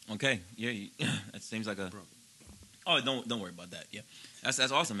 Okay. Yeah. That seems like a. Bro. Oh, don't worry about that. Yeah.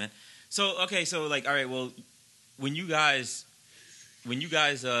 That's awesome, man. So okay. So like, all right. Well, when you guys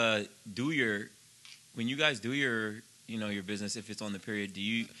do your your business, if it's on the period, do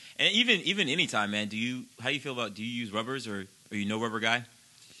you, and even anytime, man, how you feel about, do you use rubbers, or are you no rubber guy?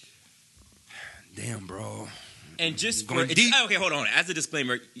 Damn, bro. And just Going deep. okay, hold on. As a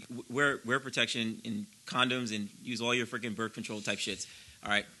disclaimer, wear protection and condoms and use all your freaking birth control type shits.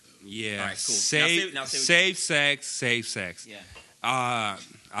 All right. Yeah. All right, cool. Safe sex. Yeah.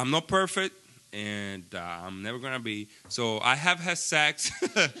 I'm not perfect, and I'm never gonna be. So I have had sex.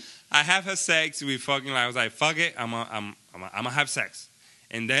 I have had sex with fucking. Like, I was like, fuck it. I'm gonna have sex,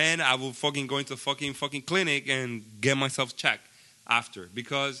 and then I will fucking go into fucking clinic and get myself checked after,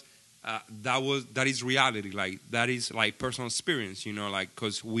 because that is reality. Like, that is like personal experience. You know, like,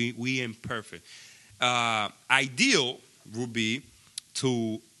 because we ain't perfect. Ideal would be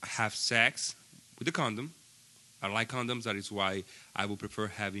to have sex with a condom. I like condoms. That is why I would prefer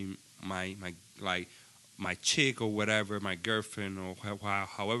having my chick or whatever, my girlfriend, or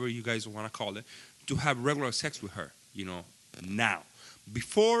however you guys want to call it, to have regular sex with her. You know, now.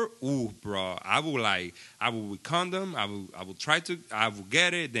 Before, bro, I will with condom. I will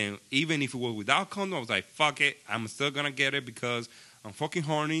get it. Then even if it was without condom, I was like, fuck it, I'm still gonna get it because I'm fucking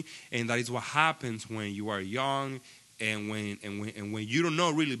horny, and that is what happens when you are young and when you don't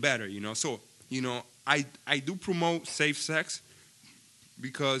know really better, you know. So, you know, I do promote safe sex,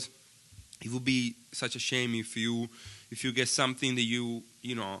 because it would be such a shame if you get something that you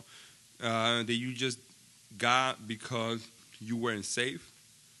just got because you weren't safe.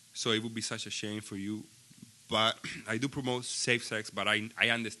 So it would be such a shame for you. But I do promote safe sex, but I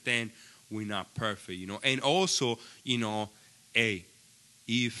understand we're not perfect, you know. And also, you know, hey,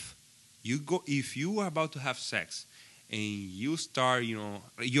 if you are about to have sex and you start, you know,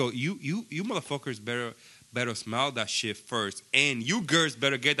 you motherfuckers better smell that shit first, and you girls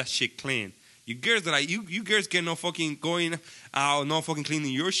better get that shit clean. You girls that you girls get no fucking going out, no fucking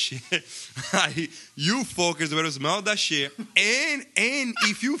cleaning your shit. You fuckers better smell that shit. And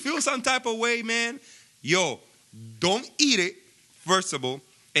if you feel some type of way, man, yo, don't eat it first of all,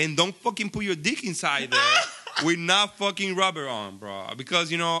 and don't fucking put your dick inside there with not fucking rubber on, bro.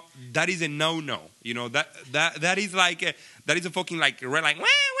 Because, you know, that is a no. You know, that is like that is a fucking like red, like,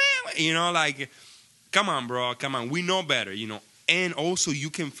 you know, like, come on, bro, come on, we know better, you know. And also, you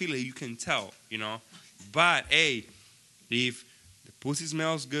can feel it, you can tell, you know. But, hey, if the pussy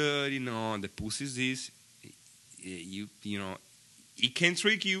smells good, you know, the pussy is this, you know, it can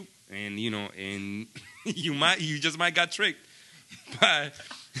trick you, and, you know, and you just might got tricked. But,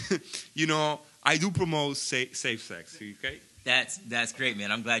 you know, I do promote safe sex, okay? That's great,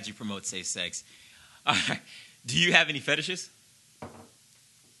 man. I'm glad you promote safe sex. All right. Do you have any fetishes?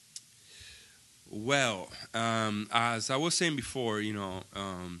 Well, as I was saying before, you know,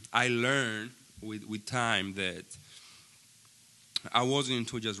 I learned with time that I wasn't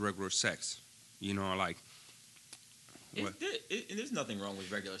into just regular sex. You know, like. There's nothing wrong with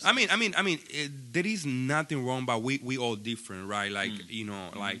regular sex. I mean, there is nothing wrong, but we all different, right? Like, you know,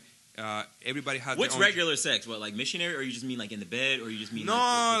 like. Everybody has. What's their own regular sex? What, like missionary, or you just mean like in the bed, or you just mean no,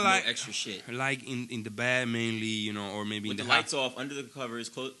 like no extra shit? Like in the bed mainly, you know, or maybe with in the lights off, under the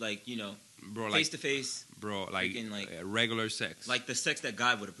covers, like, you know, bro, face to face, bro, like regular sex, like the sex that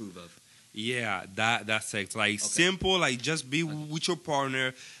God would approve of. Yeah, that sex, like simple, like just be with your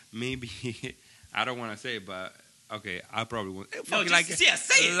partner. Maybe I don't want to say it, but okay, I probably won't. No, just, yeah,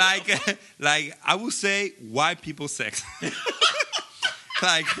 say it. Like I would say, white people sex,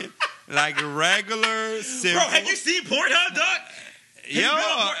 like regular, simple. Bro, have you seen Pornhub, dog? Yo,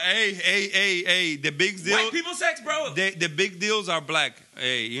 hey, the big deal. White people sex, bro. The big deals are black.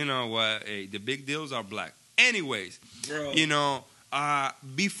 Hey, you know what? Hey, the big deals are black. Anyways, bro, you know,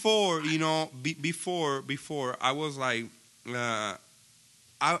 before, you know, before I was like, I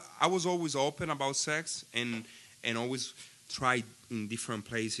was always open about sex and always tried in different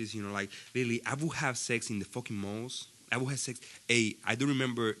places. You know, like really, I would have sex in the fucking malls. I would have sex. Hey, I do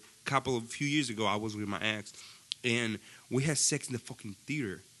remember few years ago, I was with my ex, and we had sex in the fucking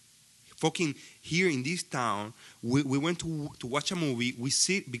theater. Fucking here in this town, we went to watch a movie. We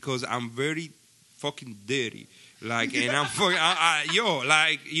sit because I'm very fucking dirty. Like, and I'm fucking, yo,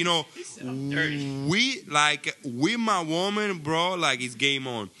 like, you know, we, like, with my woman, bro, like, it's game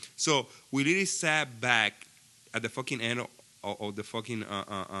on. So we literally sat back at the fucking end of the fucking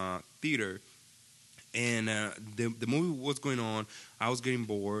theater, and the movie was going on. I was getting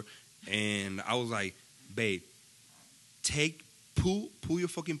bored, and I was like, babe, pull your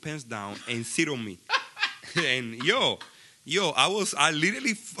fucking pants down and sit on me. And yo, Yo, I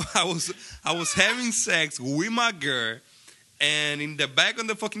literally, I was having sex with my girl, and in the back of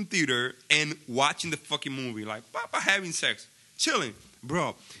the fucking theater, and watching the fucking movie, like, Papa having sex, chilling,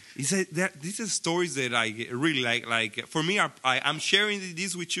 bro. He said that these are stories that I really like. Like for me, I'm sharing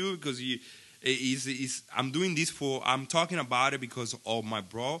this with you because I'm doing this I'm talking about it because of my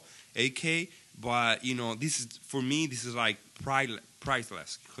bro, AK. But you know, this is for me. This is like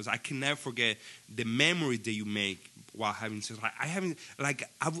priceless because I can never forget the memories that you make while having sex. Like, I haven't like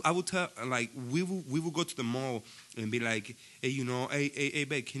I would tell like we will go to the mall and be like, hey, you know, hey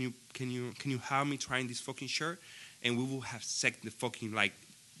babe, can you help me trying this fucking shirt? And we will have sex in the fucking like,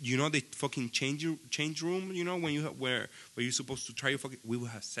 you know, the fucking change room, you know, when you where you're supposed to try your fucking, we will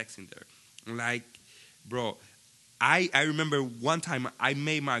have sex in there. Like, bro, I remember one time I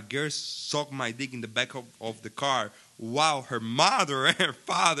made my girl suck my dick in the back of the car while her mother and her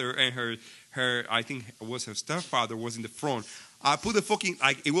father and her I think it was her stepfather was in the front. I put the fucking,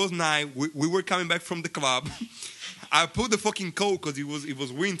 like, it was night. We were coming back from the club. I put the fucking coat because it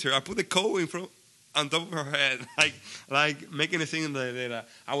was winter. I put the coat in front on top of her head, like making a thing that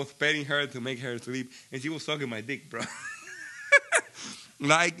I was petting her to make her sleep, and she was sucking my dick, bro.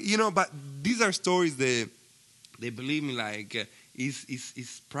 Like, you know, but these are stories that they believe me, like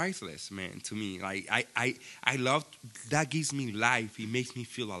is priceless, man, to me. Like I love that, gives me life. It makes me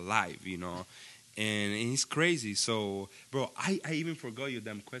feel alive, you know. And it's crazy. So, bro, I even forgot your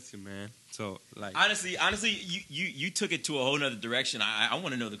damn question, man. So, like, honestly, you took it to a whole nother direction. I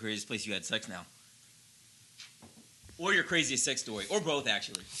want to know the craziest place you had sex now. Or your craziest sex story, or both,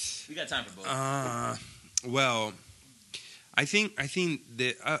 actually. We got time for both. Well, I think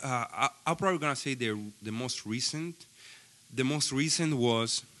the I'm probably gonna say the most recent. The most recent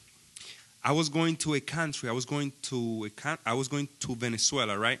was I was going to a country. I was going to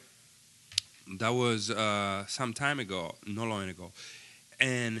Venezuela, right? That was some time ago, not long ago,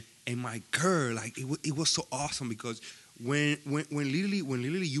 and my girl, like, it was so awesome because when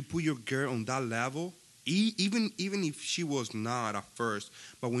literally you put your girl on that level. Even if she was not at first,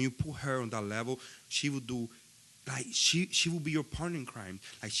 but when you put her on that level, she would do, like, she would be your partner in crime.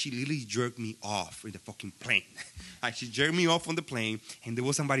 Like, she literally jerked me off in the fucking plane. Like, she jerked me off on the plane, and there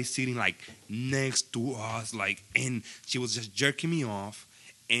was somebody sitting like next to us, like, and she was just jerking me off,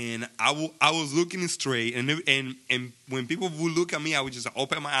 and I was looking straight, and when people would look at me, I would just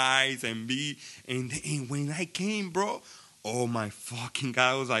open my eyes and when I came, bro. Oh my fucking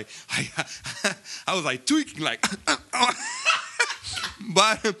God! I was like, I was like tweaking, like,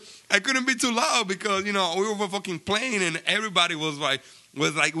 but I couldn't be too loud because, you know, we were fucking playing and everybody was like,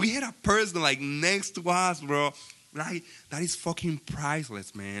 we had a person like next to us, bro. Like, that is fucking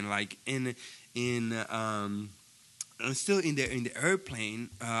priceless, man. Like still in the airplane.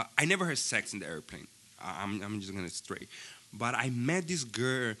 I never had sex in the airplane. I'm just gonna straight. But I met this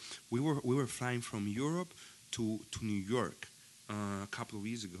girl. We were flying from Europe to New York a couple of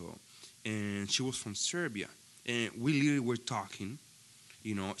years ago, and she was from Serbia, and we literally were talking.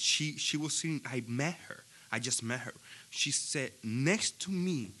 You know, she was sitting. I just met her. She sat next to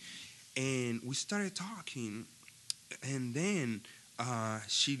me, and we started talking, and then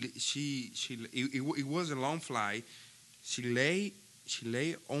it was a long flight. She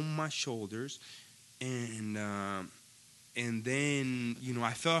lay on my shoulders, and then, you know,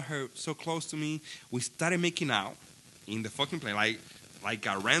 I felt her so close to me. We started making out in the fucking plane, like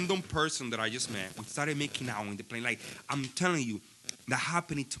a random person that I just met. We started making out in the plane. Like, I'm telling you, that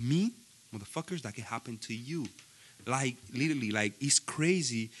happening to me, motherfuckers, that can happen to you. Like, literally, like, it's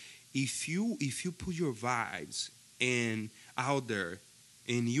crazy. If you put your vibes and out there,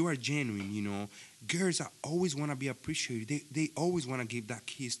 and you are genuine, you know, girls are always want to be appreciated. They always want to give that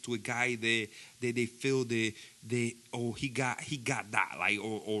kiss to a guy that they feel he got that, like,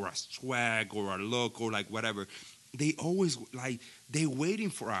 or a swag or a look or like whatever. They always, like, they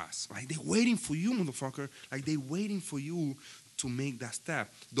waiting for us, like, they waiting for you, motherfucker. Like, they waiting for you to make that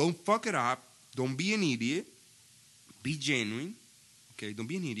step. Don't fuck it up. Don't be an idiot. Be genuine. Okay, don't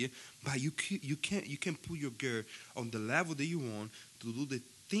be an idiot. But you can put your girl on the level that you want to do the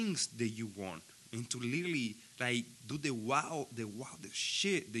things that you want and to literally, like, do the wildest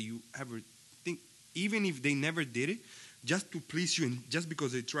shit that you ever think, even if they never did it, just to please you and just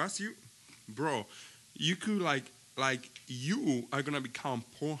because they trust you, bro. You could, like you are gonna become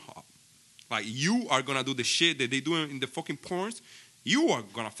Pornhub. Like, you are gonna do the shit that they do in the fucking porns. You are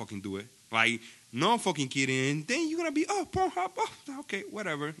gonna fucking do it. Like, no fucking kidding. Then you're gonna be, oh, Pornhub, oh, okay,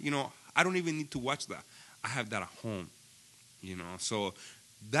 whatever. You know, I don't even need to watch that. I have that at home. You know, so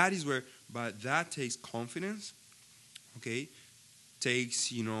that is where, but that takes confidence. Okay,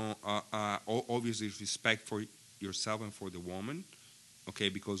 takes, you know, obviously respect yourself and for the woman, okay,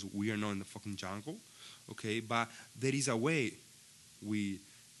 because we are not in the fucking jungle, okay, but there is a way we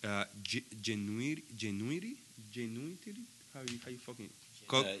genuity, how you fucking,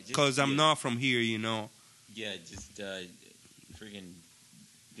 because I'm not from here, you know. Yeah, just freaking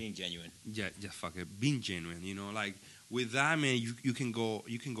being genuine. Yeah, just fuck it, being genuine, you know, like with that, man, you can go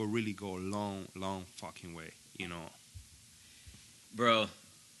really go a long fucking way, you know. Bro,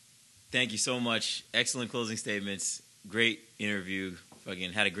 thank you so much. Excellent closing statements. Great interview.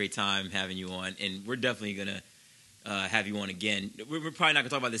 Fucking had a great time having you on, and we're definitely gonna have you on again. We're probably not gonna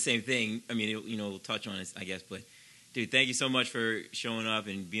talk about the same thing. I mean, we'll touch on it, I guess. But dude, thank you so much for showing up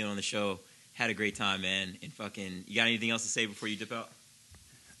and being on the show. Had a great time, man. And fucking, you got anything else to say before you dip out?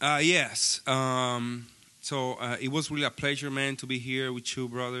 Yes. So it was really a pleasure, man, to be here with you,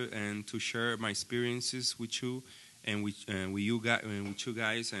 brother, and to share my experiences with you and with you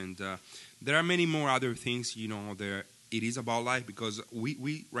guys. And there are many more other things, you know. There it is about life, because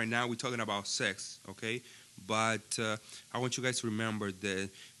we right now we're talking about sex, okay? But I want you guys to remember that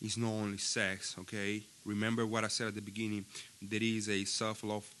it's not only sex, okay? Remember what I said at the beginning. There is a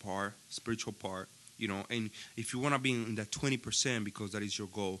self-love part, spiritual part, you know. And if you want to be in that 20%, because that is your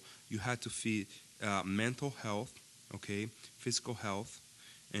goal, you have to feed mental health, okay, physical health,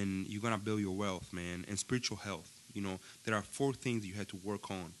 and you're gonna build your wealth, man, and spiritual health. You know, there are 4 things you have to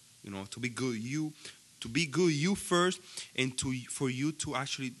work on. You know, to be good you first, and for you to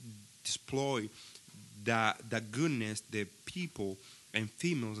actually display that goodness that people and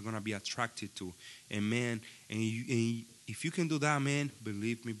females are gonna be attracted to. And man, and if you can do that, man,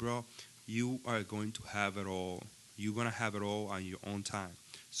 believe me, bro, you are going to have it all. You're gonna have it all on your own time.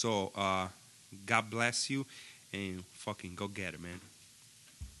 So God bless you, and fucking go get it, man.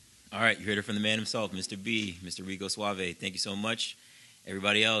 All right, you heard it from the man himself, Mr. B, Mr. Rico Suave. Thank you so much.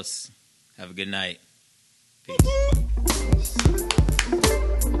 Everybody else, have a good night. Peace.